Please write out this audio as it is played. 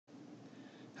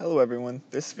Hello everyone,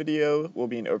 this video will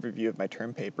be an overview of my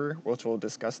term paper, which will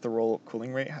discuss the role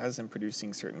cooling rate has in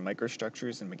producing certain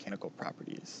microstructures and mechanical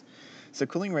properties. So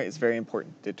cooling rate is very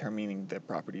important in determining the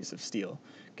properties of steel.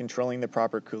 Controlling the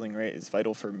proper cooling rate is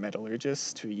vital for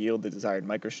metallurgists to yield the desired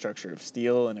microstructure of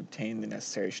steel and obtain the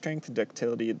necessary strength and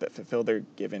ductility that fulfill their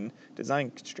given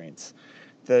design constraints.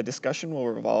 The discussion will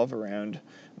revolve around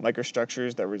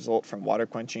microstructures that result from water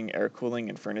quenching, air cooling,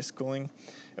 and furnace cooling.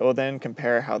 It will then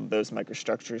compare how those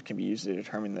microstructures can be used to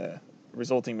determine the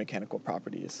resulting mechanical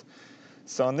properties.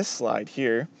 So on this slide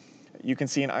here, you can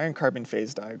see an iron-carbon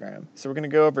phase diagram. So we're going to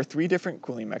go over three different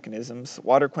cooling mechanisms: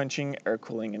 water quenching, air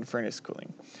cooling, and furnace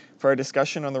cooling. For our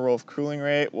discussion on the role of cooling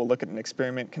rate, we'll look at an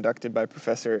experiment conducted by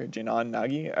Professor Jinan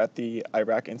Nagy at the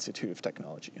Iraq Institute of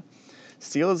Technology.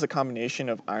 Steel is a combination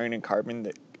of iron and carbon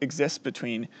that exists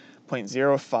between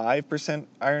 0.05%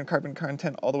 iron carbon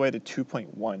content all the way to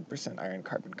 2.1% iron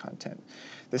carbon content.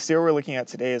 The steel we're looking at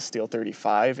today is steel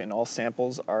 35, and all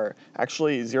samples are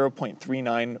actually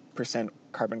 0.39%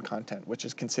 carbon content, which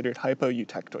is considered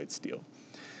hypoeutectoid steel.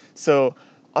 So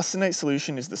austenite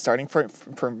solution is the starting point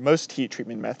for most heat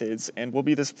treatment methods, and will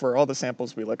be this for all the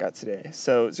samples we look at today.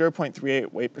 So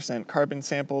 0.38 weight% carbon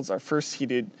samples are first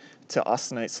heated to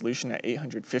austenite solution at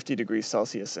 850 degrees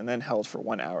Celsius and then held for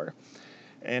 1 hour.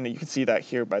 And you can see that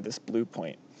here by this blue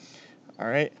point. All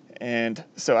right, and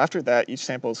so after that, each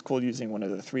sample is cooled using one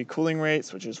of the three cooling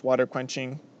rates, which is water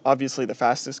quenching, obviously the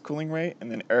fastest cooling rate,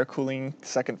 and then air cooling,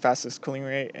 second fastest cooling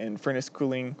rate, and furnace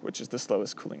cooling, which is the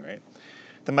slowest cooling rate.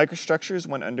 The microstructures,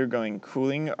 when undergoing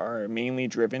cooling, are mainly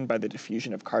driven by the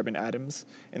diffusion of carbon atoms,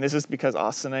 and this is because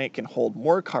austenite can hold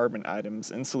more carbon atoms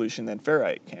in solution than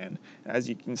ferrite can. As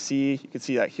you can see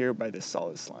that here by this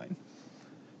solid line.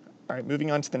 All right, moving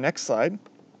on to the next slide.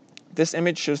 This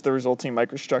image shows the resulting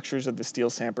microstructures of the steel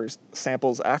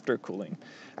samples after cooling.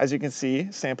 As you can see,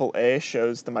 sample A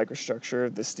shows the microstructure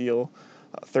of the steel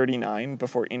 39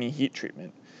 before any heat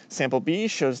treatment. Sample B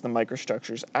shows the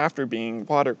microstructures after being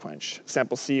water quenched.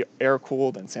 Sample C air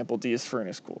cooled, and sample D is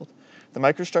furnace cooled. The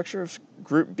microstructure of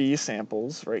group B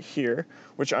samples right here,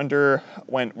 which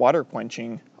underwent water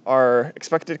quenching, are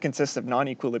expected to consist of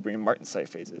non-equilibrium martensite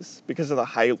phases. Because of the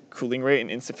high cooling rate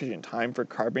and insufficient time for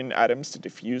carbon atoms to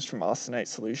diffuse from austenite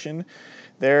solution,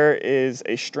 there is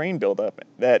a strain buildup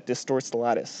that distorts the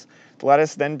lattice. The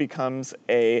lattice then becomes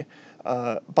a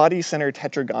body-centered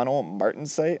tetragonal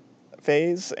martensite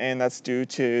phase, and that's due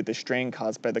to the strain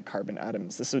caused by the carbon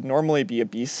atoms. This would normally be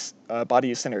a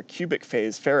body-center cubic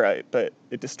phase ferrite, but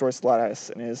it distorts the lattice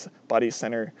and is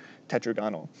body-center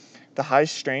tetragonal. The high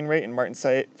strain rate in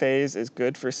martensite phase is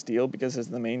good for steel because it's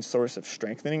the main source of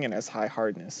strengthening and has high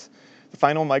hardness. The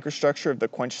final microstructure of the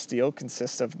quenched steel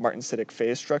consists of martensitic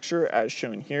phase structure, as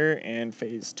shown here, and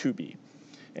phase 2B,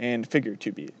 and figure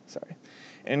 2B, sorry.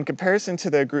 In comparison to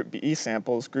the group B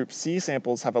samples, group C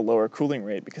samples have a lower cooling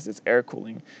rate because it's air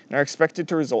cooling, and are expected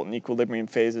to result in equilibrium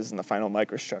phases in the final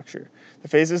microstructure. The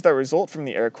phases that result from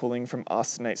the air cooling from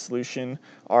austenite solution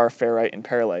are ferrite and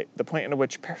perlite. The point at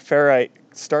which ferrite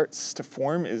starts to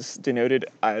form is denoted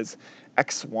as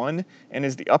X1 and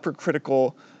is the upper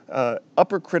critical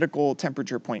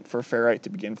temperature point for ferrite to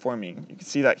begin forming. You can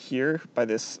see that here by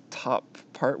this top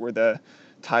part where the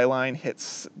tie line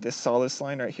hits this solid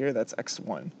line right here. That's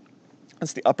X1.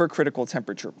 That's the upper critical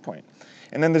temperature point.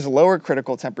 And then there's a lower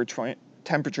critical temperature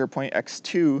point,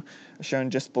 X2,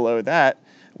 shown just below that,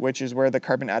 which is where the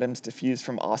carbon atoms diffuse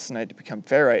from austenite to become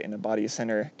ferrite in a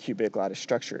body-center cubic lattice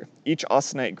structure. Each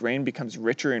austenite grain becomes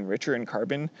richer and richer in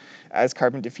carbon as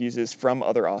carbon diffuses from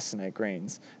other austenite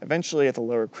grains. Eventually, at the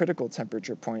lower critical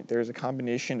temperature point, there is a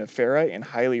combination of ferrite and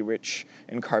highly rich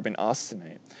in carbon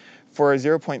austenite. For a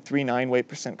 0.39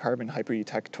 weight% carbon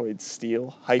hypoeutectoid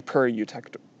steel,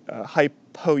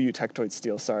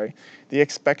 the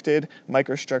expected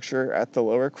microstructure at the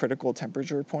lower critical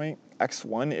temperature point,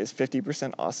 X1, is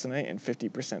 50% austenite and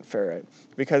 50% ferrite,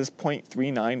 because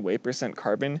 0.39 weight%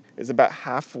 carbon is about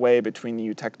halfway between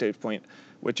the eutectoid point,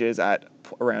 which is at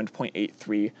around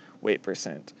 0.83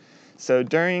 weight%. So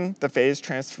during the phase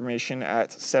transformation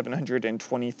at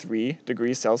 723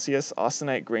 degrees Celsius,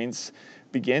 austenite grains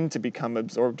begin to become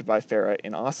absorbed by ferrite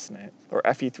in austenite, or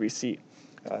Fe3C,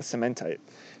 cementite.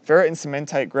 Ferrite and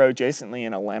cementite grow adjacently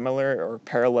in a lamellar or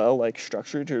parallel-like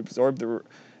structure to absorb the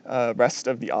rest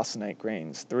of the austenite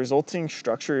grains. The resulting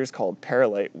structure is called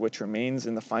perlite, which remains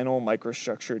in the final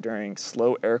microstructure during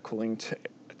slow air cooling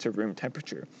to room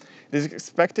temperature. It is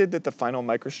expected that the final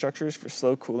microstructures for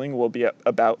slow cooling will be at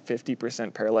about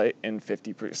 50% perlite and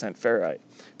 50% ferrite,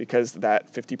 because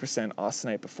that 50%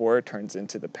 austenite before turns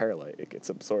into the perlite. It gets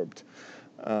absorbed.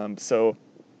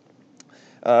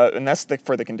 and that's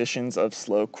for the conditions of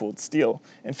slow-cooled steel.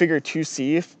 In Figure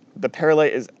 2C, the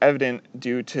perlite is evident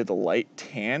due to the light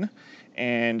tan,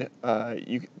 and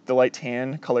the light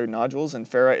tan colored nodules, and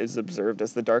ferrite is observed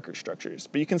as the darker structures.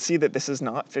 But you can see that this is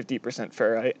not 50%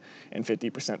 ferrite and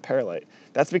 50% perlite.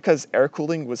 That's because air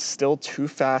cooling was still too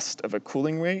fast of a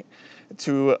cooling rate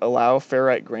to allow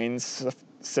ferrite grains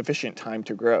sufficient time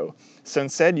to grow. So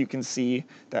instead, you can see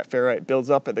that ferrite builds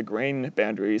up at the grain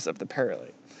boundaries of the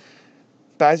perlite.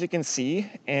 But as you can see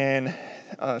in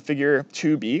Figure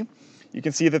 2B, you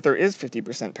can see that there is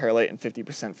 50% perlite and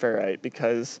 50% ferrite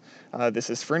because this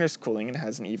is furnace cooling and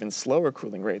has an even slower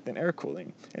cooling rate than air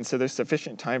cooling. And so there's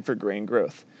sufficient time for grain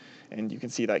growth. And you can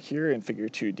see that here in Figure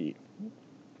 2D.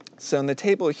 So in the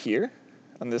table here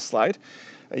on this slide,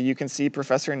 you can see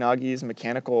Professor Nagi's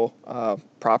mechanical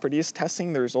properties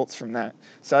testing the results from that.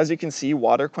 So as you can see,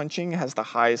 water quenching has the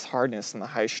highest hardness and the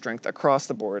highest strength across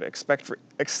the board, except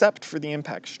for the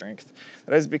impact strength.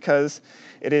 That is because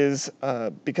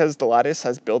because the lattice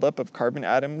has buildup of carbon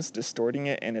atoms distorting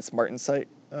it in its martensite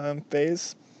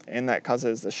phase, and that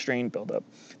causes the strain buildup.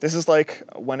 This is like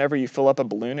whenever you fill up a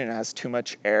balloon and it has too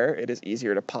much air, it is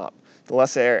easier to pop. The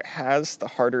less air it has, the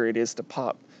harder it is to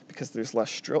pop, because there's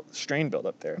less strain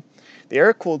buildup there. The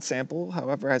air-cooled sample,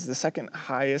 however, has the second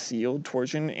highest yield,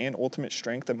 torsion, and ultimate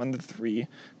strength among the 3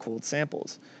 cooled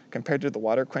samples. Compared to the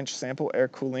water-quenched sample, air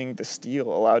cooling the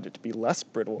steel allowed it to be less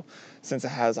brittle since it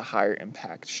has a higher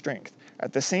impact strength.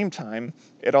 At the same time,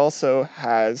 it also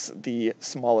has the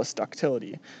smallest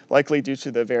ductility, likely due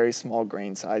to the very small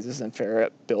grain sizes and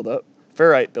ferrite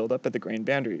buildup at the grain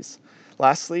boundaries.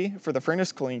 Lastly, for the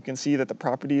furnace cooling, you can see that the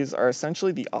properties are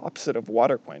essentially the opposite of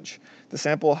water quench. The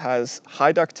sample has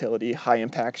high ductility, high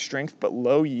impact strength, but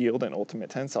low yield and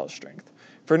ultimate tensile strength.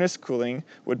 Furnace cooling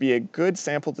would be a good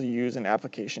sample to use in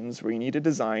applications where you need a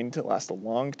design to last a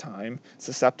long time,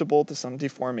 susceptible to some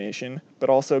deformation, but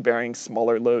also bearing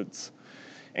smaller loads.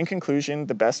 In conclusion,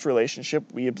 the best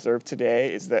relationship we observe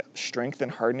today is that strength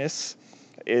and hardness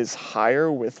is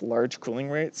higher with large cooling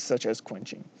rates, such as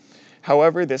quenching.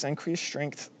 However, this increased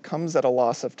strength comes at a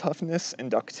loss of toughness and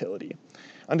ductility.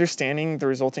 Understanding the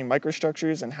resulting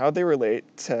microstructures and how they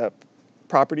relate to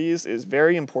properties is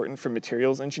very important for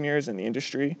materials engineers in the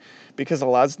industry because it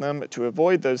allows them to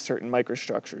avoid those certain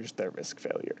microstructures that risk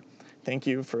failure. Thank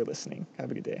you for listening. Have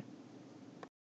a good day.